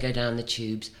is going to go down the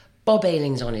tubes. Bob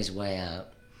Ayling's on his way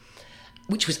out,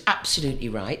 which was absolutely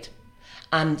right.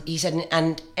 And he said,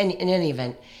 and in any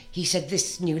event, he said,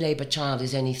 this new Labour child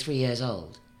is only 3 years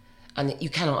old and you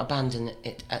cannot abandon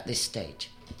it at this stage.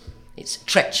 It's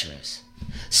treacherous.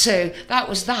 So that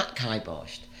was that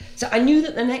kiboshed. So I knew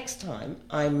that the next time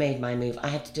I made my move, I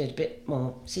had to do it a bit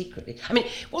more secretly. I mean,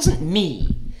 it wasn't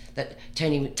me that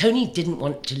Tony didn't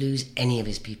want to lose any of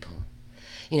his people.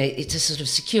 It's a sort of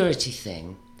security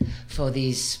thing for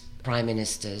these prime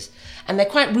ministers, and they're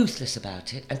quite ruthless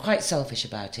about it and quite selfish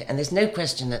about it, and there's no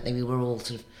question that we were all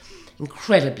sort of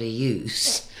incredibly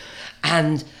used,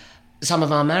 and some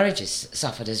of our marriages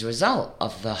suffered as a result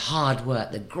of the hard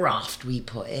work, the graft we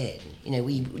put in.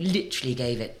 We literally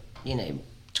gave it,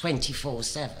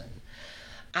 24/7.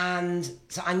 And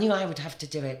so I knew I would have to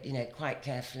do it, quite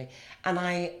carefully. And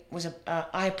I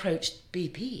approached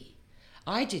BP.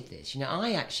 I did this,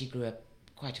 I actually grew up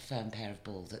quite a firm pair of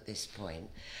balls at this point.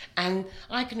 And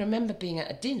I can remember being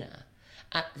at a dinner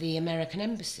at the American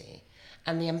Embassy,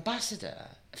 and the ambassador,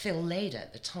 Phil Lader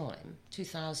at the time,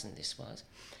 2000 this was,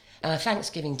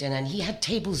 Thanksgiving dinner, and he had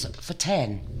tables for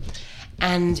 10.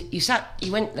 And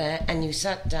you went there and you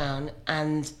sat down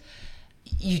and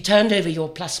you turned over your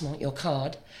plasma, your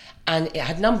card, and it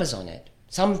had numbers on it.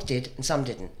 Some did and some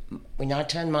didn't. When I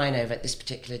turned mine over at this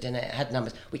particular dinner, it had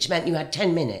numbers, which meant you had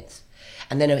 10 minutes.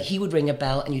 And then he would ring a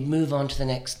bell and you'd move on to the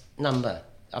next number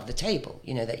of the table,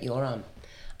 that you're on.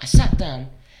 I sat down,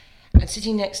 and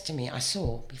sitting next to me, I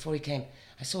saw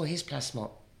his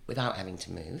plasmot, without having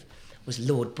to move, was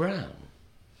Lord Brown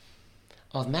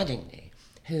of Madingley,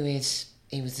 he was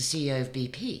the CEO of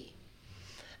BP.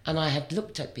 And I had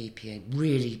looked at BP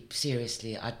really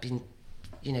seriously. I'd been,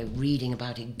 reading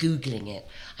about it, Googling it.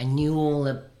 I knew all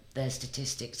their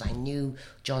statistics. I knew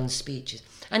John's speeches.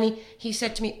 And he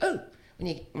said to me, when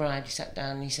he arrived, he sat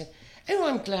down and he said,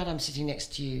 I'm glad I'm sitting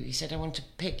next to you. He said, I want to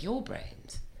pick your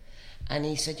brains. And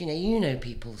he said, you know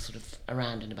people sort of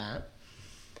around and about.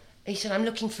 He said, I'm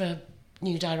looking for a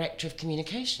new director of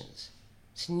communications.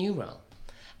 It's a new role.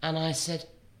 And I said,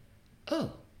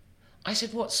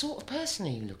 what sort of person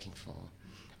are you looking for?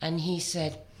 And he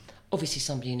said, obviously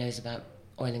somebody who knows about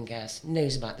oil and gas,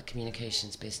 knows about the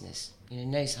communications business,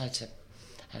 knows how to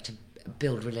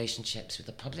build relationships with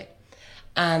the public.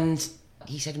 And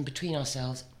he said, and between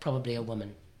ourselves, probably a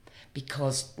woman,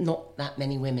 because not that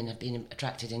many women have been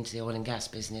attracted into the oil and gas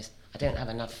business. I don't have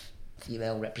enough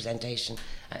female representation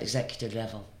at executive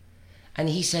level. And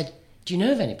he said, do you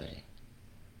know of anybody?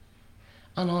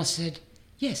 And I said,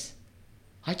 yes,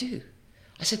 I do.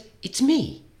 I said, it's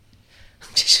me.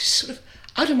 Just sort of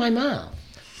out of my mouth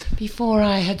before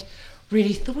I had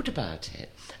really thought about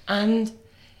it. And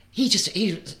he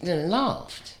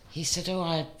laughed. He said,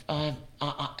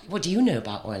 what do you know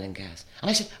about oil and gas? And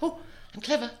I said, I'm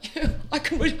clever. I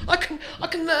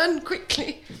can learn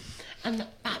quickly. And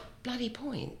at that bloody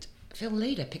point, Phil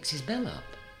Lader picks his bell up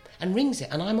and rings it,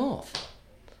 and I'm off.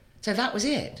 So that was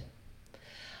it.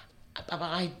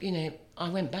 I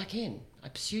went back in. I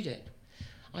pursued it.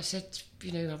 I said,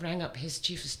 I rang up his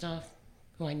chief of staff,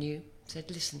 who I knew, said,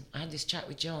 listen, I had this chat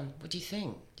with John. What do you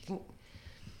think?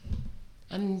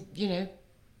 And,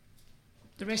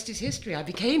 the rest is history. I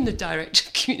became the director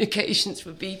of communications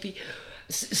for BP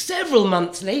several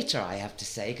months later, I have to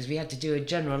say, because we had to do a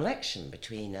general election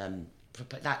between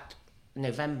that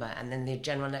November, and then the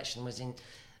general election was in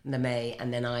the May,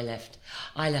 and then I left.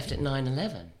 I left at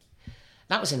 9/11.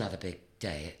 That was another big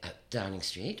day at Downing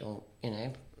Street,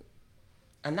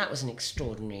 and that was an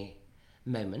extraordinary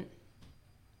moment.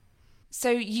 So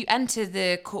you enter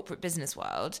the corporate business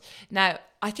world. Now,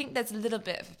 I think there's a little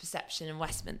bit of a perception in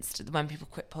Westminster that when people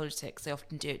quit politics, they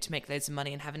often do it to make loads of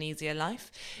money and have an easier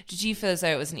life. Did you feel as though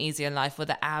it was an easier life? Were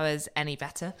the hours any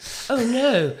better? Oh,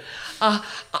 no.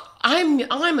 I'm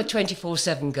a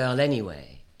 24/7 girl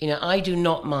anyway. I do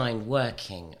not mind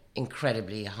working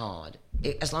incredibly hard,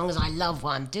 as long as I love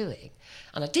what I'm doing.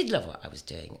 And I did love what I was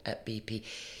doing at BP.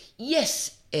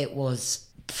 Yes, it was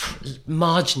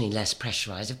marginally less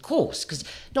pressurised, of course, because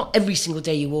not every single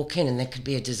day you walk in and there could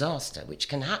be a disaster, which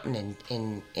can happen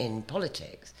in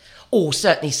politics, or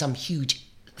certainly some huge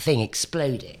thing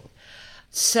exploding.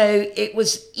 So it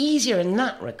was easier in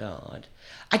that regard.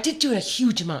 I did do a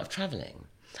huge amount of travelling.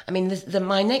 I mean,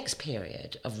 my next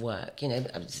period of work,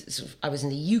 I was in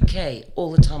the UK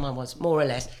all the time I was, more or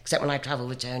less, except when I travelled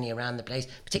with Tony around the place,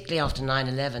 particularly after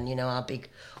 9/11, our big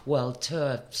world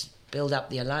tour, build up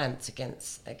the alliance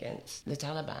against the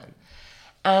Taliban.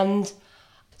 And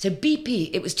so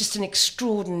BP, it was just an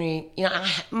extraordinary,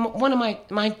 one of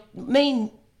my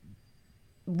main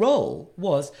role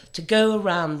was to go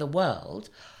around the world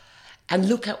and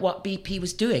look at what BP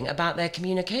was doing about their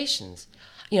communications,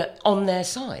 on their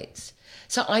sites.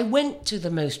 So I went to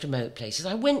the most remote places.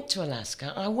 I went to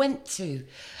Alaska. I went to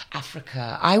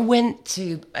Africa. I went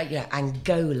to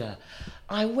Angola.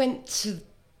 I went to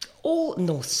all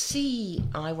North Sea.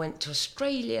 I went to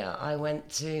Australia. I went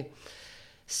to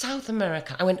South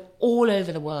America. I went all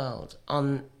over the world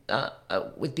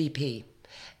with BP,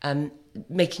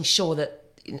 making sure that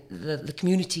the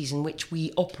communities in which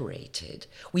we operated,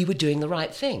 we were doing the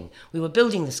right thing. We were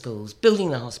building the schools,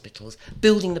 building the hospitals,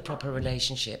 building the proper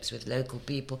relationships with local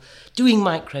people, doing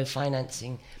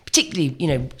microfinancing,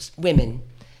 particularly, women,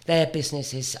 their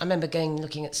businesses. I remember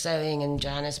looking at sewing in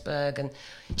Johannesburg, and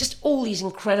just all these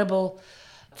incredible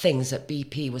things that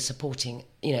BP was supporting,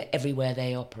 everywhere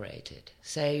they operated.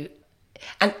 So,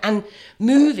 and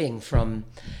moving from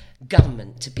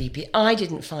government to BP, I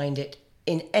didn't find it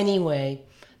in any way.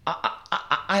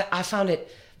 I found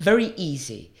it very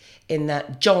easy in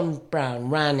that John Brown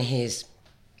ran his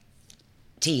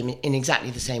team in exactly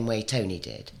the same way Tony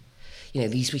did.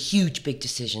 These were huge, big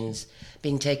decisions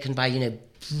being taken by,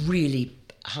 really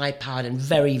high-powered and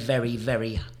very, very,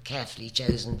 very carefully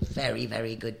chosen, very,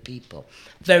 very good people,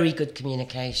 very good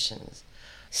communications.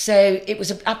 So it was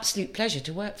an absolute pleasure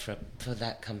to work for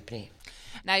that company.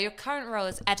 Now, your current role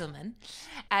is Edelman,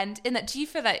 and in that, do you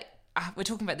feel that we're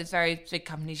talking about the very big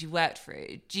companies you worked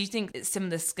through. Do you think it's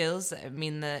similar skills that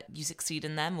mean that you succeed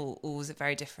in them, or was it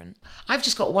very different? I've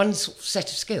just got one set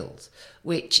of skills,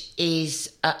 which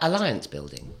is alliance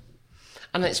building.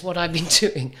 And it's what I've been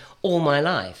doing all my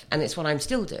life. And it's what I'm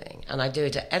still doing. And I do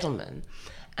it at Edelman.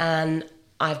 And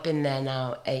I've been there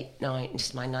now 8, 9, this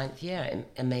is my 9th year,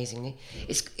 amazingly.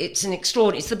 It's an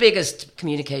extraordinary, it's the biggest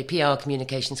PR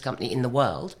communications company in the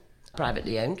world,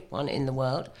 privately owned one in the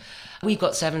world. We've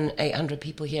got 700-800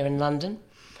 people here in London.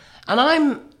 And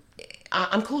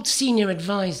I'm called senior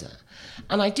advisor.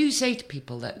 And I do say to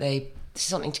people that this is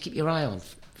something to keep your eye on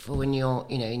for when you're,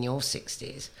 in your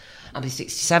 60s. I'll be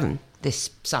 67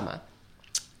 this summer.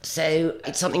 So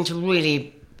it's something to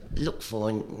really look for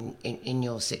in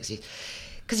your 60s.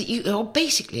 Because you're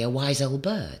basically a wise old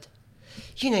bird.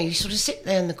 You sort of sit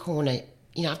there in the corner.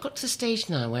 I've got to the stage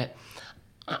now where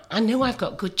I know I've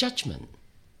got good judgment.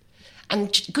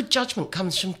 And good judgment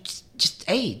comes from just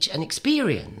age and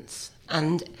experience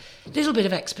and a little bit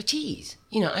of expertise.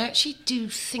 I actually do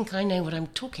think I know what I'm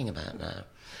talking about now,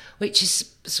 which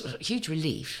is sort of a huge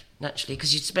relief, naturally,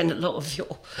 because you spend a lot of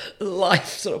your life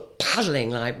sort of paddling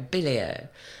like Billy-O.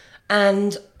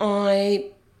 And so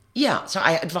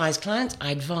I advise clients,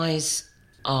 I advise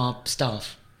our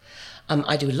staff.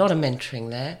 I do a lot of mentoring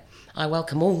there. I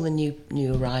welcome all the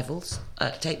new arrivals,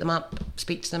 take them up,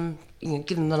 speak to them,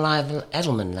 give them the lie of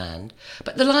Edelman land,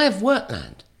 but the lie of work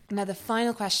land. Now, the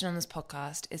final question on this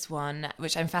podcast is one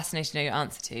which I'm fascinated to know your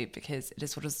answer to, because it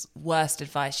is what is worst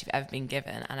advice you've ever been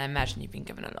given, and I imagine you've been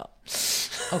given a lot.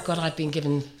 Oh, God, I've been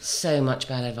given so much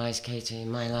bad advice, Katie,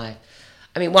 in my life.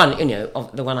 I mean, one,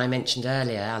 of the one I mentioned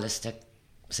earlier, Alistair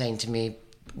saying to me,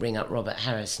 ring up Robert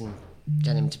Harris and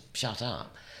tell him to shut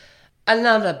up.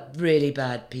 Another really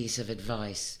bad piece of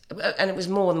advice, and it was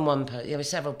more than one person, there were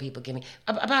several people giving,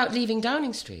 about leaving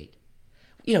Downing Street.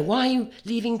 Why are you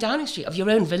leaving Downing Street of your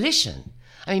own volition?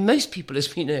 I mean, most people,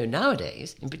 as we know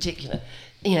nowadays, in particular,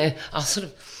 are sort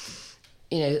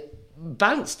of,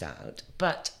 bounced out.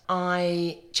 But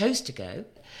I chose to go,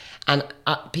 and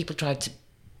people tried to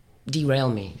derail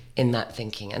me in that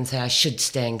thinking and say I should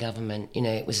stay in government.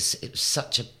 It was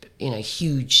such a,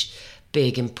 huge,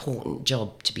 big, important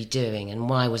job to be doing, and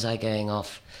why was I going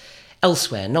off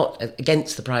elsewhere, not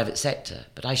against the private sector,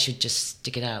 but I should just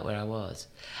stick it out where I was.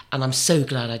 And I'm so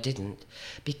glad I didn't,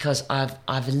 because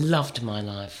I've loved my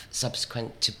life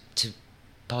subsequent to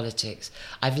politics.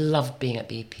 I've loved being at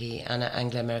BP and at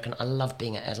Anglo American. I loved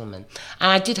being at Edelman.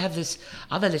 And I did have this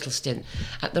other little stint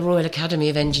at the Royal Academy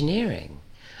of Engineering.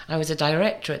 I was a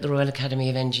director at the Royal Academy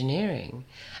of Engineering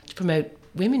to promote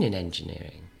women in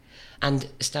engineering and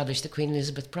establish the Queen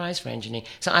Elizabeth Prize for Engineering.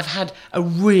 So I've had a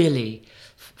really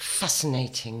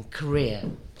fascinating career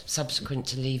subsequent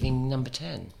to leaving Number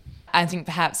 10. I think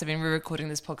perhaps, we're recording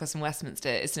this podcast in Westminster,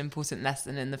 it's an important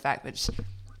lesson in the fact that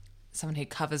someone who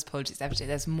covers politics every day,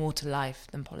 there's more to life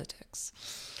than politics.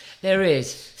 There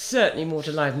is certainly more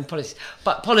to life than politics.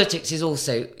 But politics is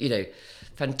also,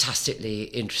 fantastically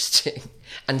interesting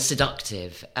and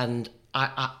seductive. And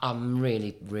I'm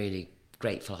really, really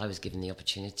grateful I was given the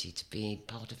opportunity to be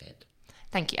part of it.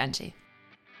 Thank you, Angie.